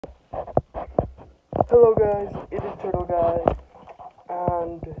Hello guys, it is Turtle Guy,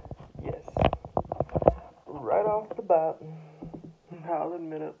 and yes, right off the bat, I'll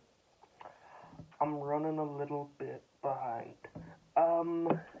admit it, I'm running a little bit behind.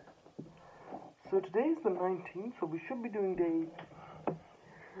 So today is the 19th, so we should be doing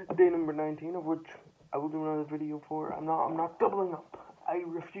day number 19, of which I will do another video for. I'm not doubling up. I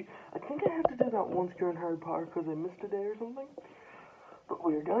refuse. I think I had to do that once during Harry Potter because I missed a day or something. But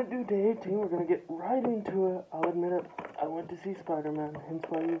we're gonna do day 18, we're gonna get right into it. I'll admit it, I went to see Spider-Man, hence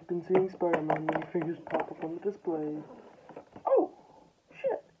why you've been seeing Spider-Man minifigures pop up on the display. Oh,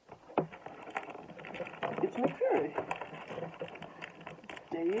 shit. It's Nick Fury.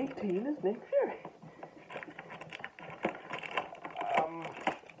 Day 18 is Nick Fury.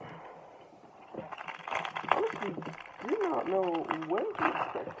 Honestly, did not know when to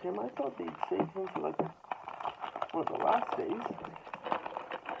expect him. I thought they'd save him for like one of the last days.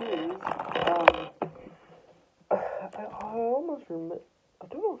 I almost remember. I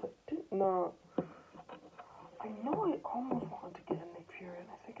don't know if I did. No, I know I almost wanted to get a Nick Fury, and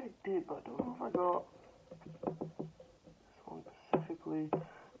I think I did, but I don't know if I got this one specifically.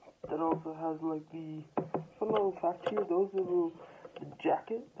 That also has like the fun little fact here. The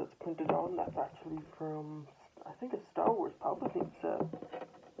jacket that's printed on. That's actually from I think a Star Wars Palpatine set.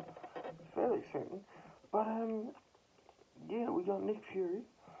 Fairly certain, but yeah, we got Nick Fury.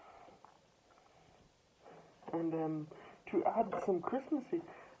 And to add some Christmassy,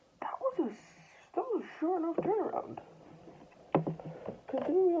 that was a sure enough turnaround. Cause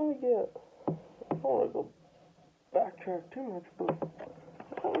didn't we only get? I don't want to go backtrack too much, but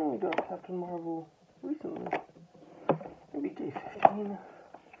I thought we only got Captain Marvel recently. Maybe day 15.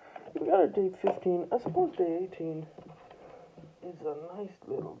 We got it day 15. I suppose day 18 is a nice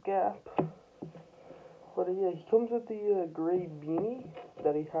little gap. But yeah, he comes with the gray beanie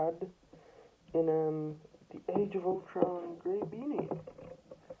that he had in the Age of Ultron gray beanie. And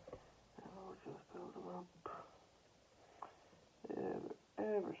I'll just build him up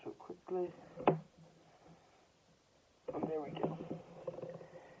ever so quickly. And there we go.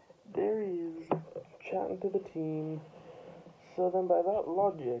 There he is, chatting to the team. So then by that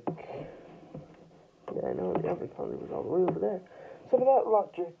logic, yeah, I know the Avatar was all the way over there. So by that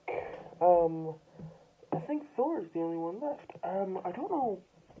logic, I think Thor is the only one left. I don't know,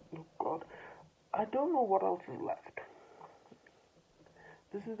 oh god. I don't know what else is left.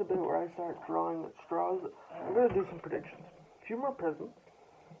 This is the bit where I start drawing at straws. I'm going to do some predictions. A few more presents.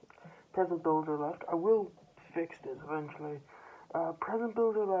 Present builder left. I will fix this eventually. Present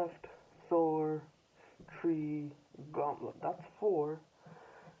builder left. Thor. Tree. Gauntlet. That's 4.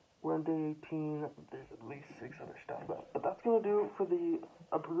 We're on day 18. There's at least 6 other stuff left. But that's going to do it for the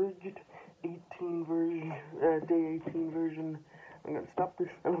abridged 18 version. Day 18 version. I'm going to stop this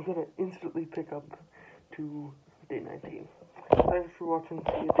and I'm going to instantly pick up to day 19. Thanks for watching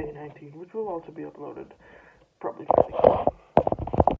day 19, which will also be uploaded probably fairly soon.